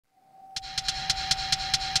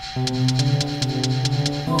Okay,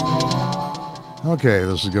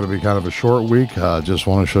 this is going to be kind of a short week. Just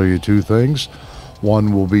want to show you two things.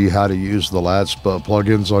 One will be how to use the LATS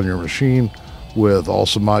plugins on your machine with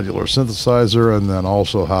AlsaModularSynthesizer, and then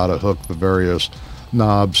also how to hook the various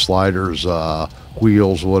knobs, sliders,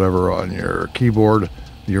 wheels, whatever on your keyboard,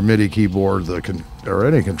 your MIDI keyboard, or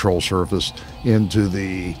any control surface into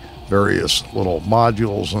the various little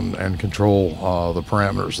modules and control the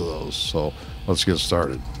parameters of those. So let's get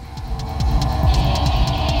started.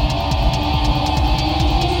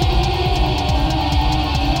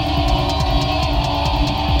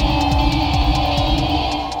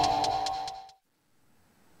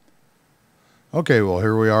 Okay, well,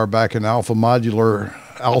 here we are back in AlsaModular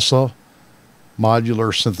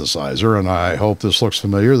Synthesizer, and I hope this looks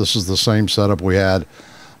familiar. This is the same setup we had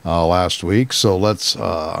last week. So let's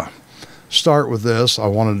start with this. I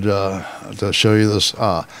wanted to show you this.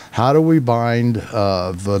 How do we bind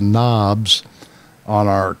the knobs on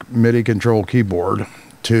our MIDI control keyboard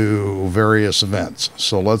to various events?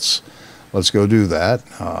 So let's go do that.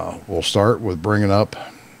 We'll start with bringing up.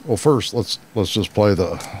 Well, first let's just play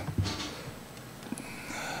the.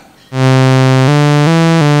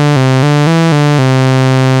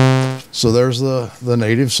 So there's the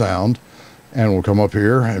native sound, and we'll come up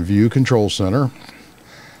here and view control center,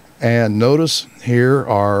 and notice here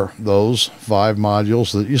are those 5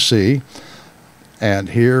 modules that you see, and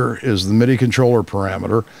here is the MIDI controller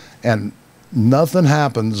parameter, and nothing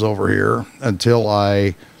happens over here until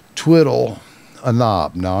I twiddle a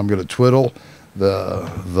knob. Now I'm going to twiddle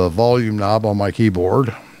the volume knob on my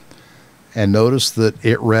keyboard, and notice that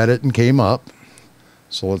it read it and came up.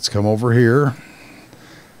 So let's come over here,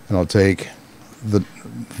 and I'll take the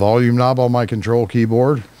volume knob on my control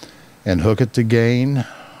keyboard and hook it to gain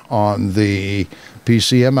on the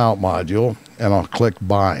PCM out module, and I'll click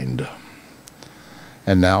bind.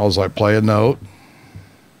 And now as I play a note,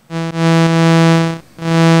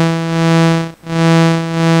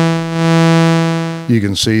 you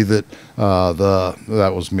can see that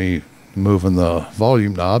that was me moving the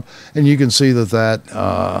volume knob, and you can see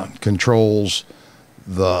that controls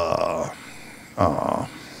the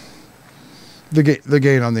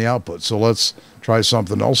gain on the output. So let's try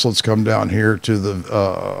something else. Let's come down here to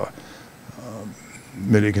the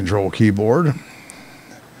MIDI control keyboard,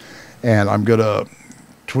 and I'm going to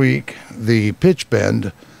tweak the pitch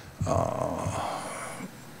bend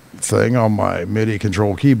thing on my MIDI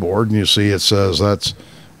control keyboard, and you see it says that's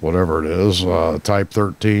whatever it is, type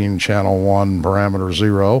 13, channel 1, parameter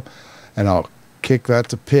 0, and I'll kick that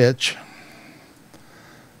to pitch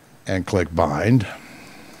and click bind.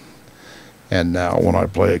 And now when I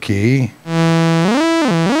play a key,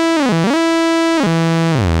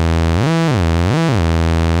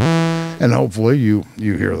 and hopefully you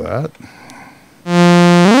hear that.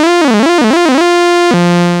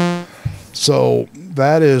 So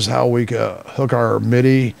that is how we hook our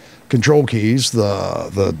MIDI control keys,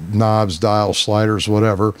 the knobs, dials, sliders,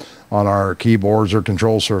 whatever, on our keyboards or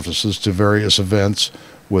control surfaces to various events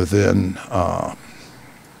within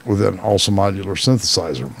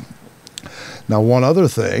AlsaModularSynthesizer. Now, one other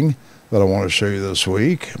thing that I want to show you this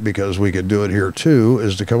week, because we could do it here too,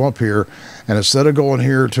 is to come up here, and instead of going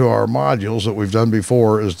here to our modules that we've done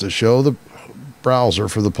before, is to show the browser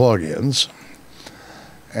for the plugins.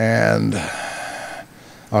 And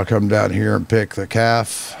I'll come down here and pick the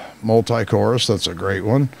CAF multi-chorus. That's a great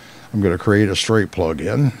one. I'm going to create a straight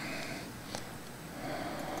plugin.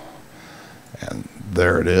 And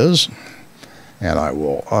there it is. And I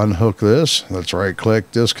will unhook this. Let's right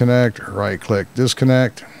click, disconnect, right click,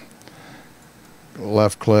 disconnect,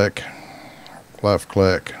 left click, left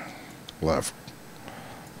click, left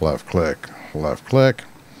click, left click,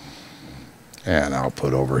 and I'll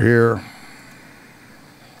put over here.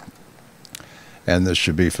 And this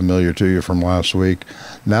should be familiar to you from last week.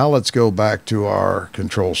 Now let's go back to our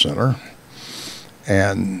control center,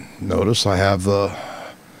 and notice I have the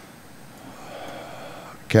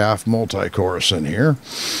CAF multi-chorus in here,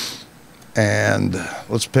 and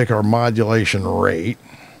let's pick our modulation rate.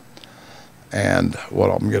 And what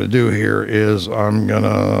I'm going to do here is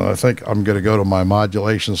I think I'm going to go to my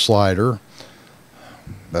modulation slider.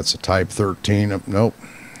 That's a type 13. Nope.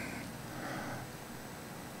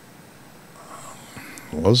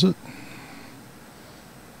 Was it?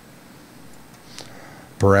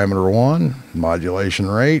 Parameter 1, modulation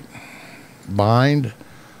rate, bind.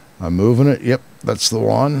 I'm moving it. Yep, that's the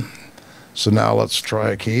one. So now let's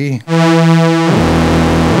try a key.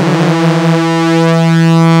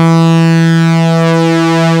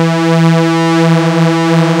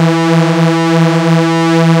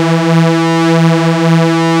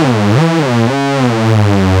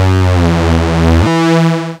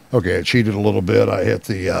 Okay, it cheated a little bit. I hit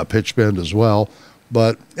the pitch bend as well.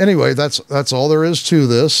 But anyway, that's all there is to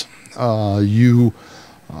this. You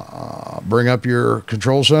bring up your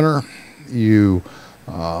control center. You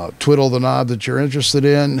twiddle the knob that you're interested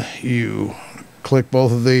in. You click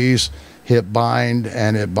both of these, hit bind,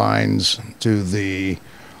 and it binds to the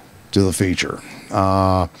feature.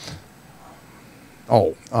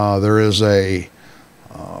 There is a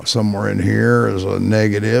somewhere in here is a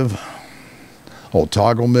negative.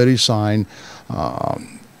 Toggle MIDI sign.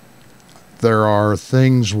 There are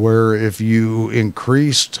things where if you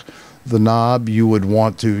increased the knob, you would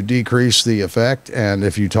want to decrease the effect, and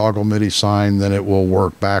if you toggle MIDI sign, then it will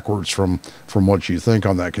work backwards from what you think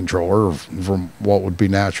on that controller, from what would be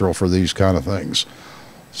natural for these kind of things.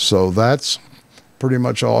 So that's pretty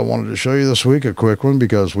much all I wanted to show you this week. A quick one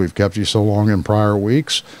because we've kept you so long in prior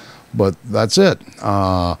weeks, but that's it.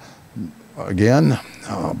 Again,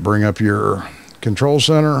 bring up your control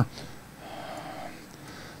center,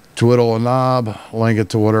 twiddle a knob, link it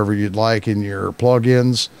to whatever you'd like in your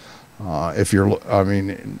plugins. In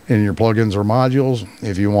your plugins or modules.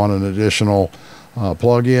 If you want an additional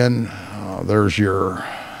plugin, there's the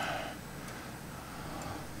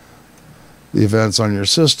events on your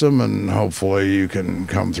system, and hopefully you can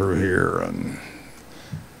come through here and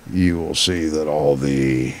you will see that all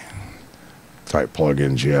the type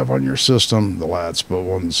plugins you have on your system, the LADSPA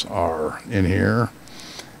ones, are in here.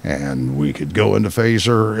 And we could go into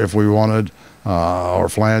phaser if we wanted, or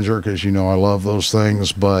flanger, because you know I love those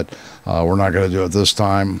things, but we're not going to do it this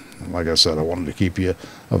time. Like I said, I wanted to keep you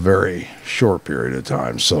a very short period of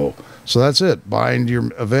time. So that's it. Bind your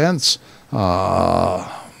events, show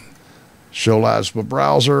LADSPA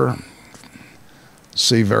browser,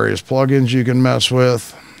 see various plugins you can mess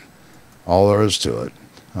with. All there is to it.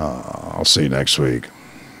 I'll see you next week.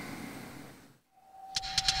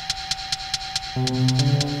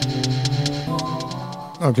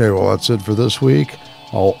 Okay, well, that's it for this week.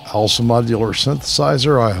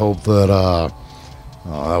 AlsaModularSynthesizer. I hope that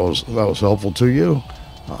that was helpful to you.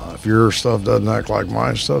 If your stuff doesn't act like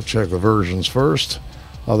my stuff, check the versions first.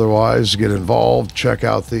 Otherwise, get involved. Check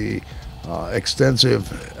out the extensive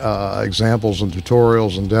examples and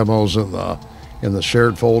tutorials and demos in the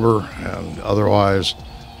shared folder. And otherwise,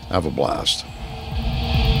 have a blast.